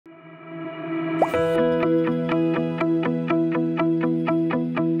I'm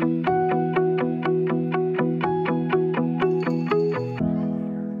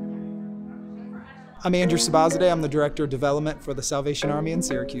Andrew Sabazadeh. I'm the Director of Development for the Salvation Army in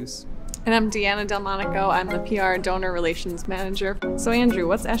Syracuse. And I'm Deanna Delmonico. I'm the PR and Donor Relations Manager. So Andrew,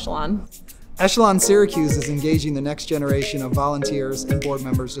 what's Echelon? Echelon Syracuse is engaging the next generation of volunteers and board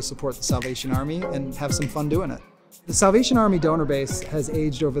members to support the Salvation Army and have some fun doing it. The Salvation Army donor base has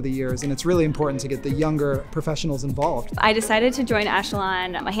aged over the years, and it's really important to get the younger professionals involved. I decided to join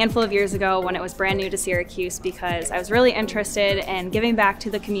Echelon a handful of years ago when it was brand new to Syracuse because I was really interested in giving back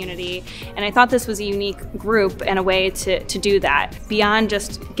to the community, and I thought this was a unique group and a way to do that. Beyond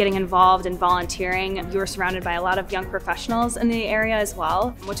just getting involved and volunteering, you were surrounded by a lot of young professionals in the area as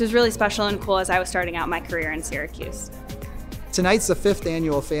well, which was really special and cool as I was starting out my career in Syracuse. Tonight's the 5th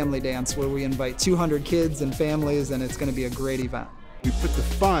annual family dance where we invite 200 kids and families, and it's going to be a great event. We put the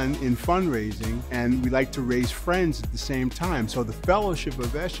fun in fundraising, and we like to raise friends at the same time. So the fellowship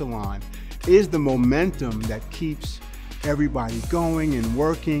of Echelon is the momentum that keeps everybody going and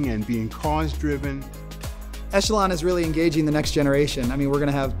working and being cause-driven. Echelon is really engaging the next generation. I mean, we're going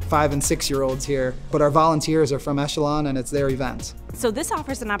to have 5- and 6-year-olds here, but our volunteers are from Echelon, and it's their event. So this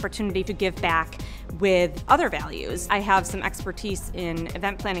offers an opportunity to give back with other values. I have some expertise in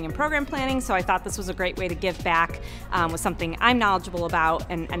event planning and program planning, so I thought this was a great way to give back with something I'm knowledgeable about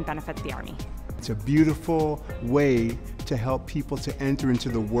and benefit the Army. It's a beautiful way to help people to enter into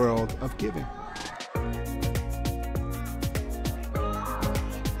the world of giving.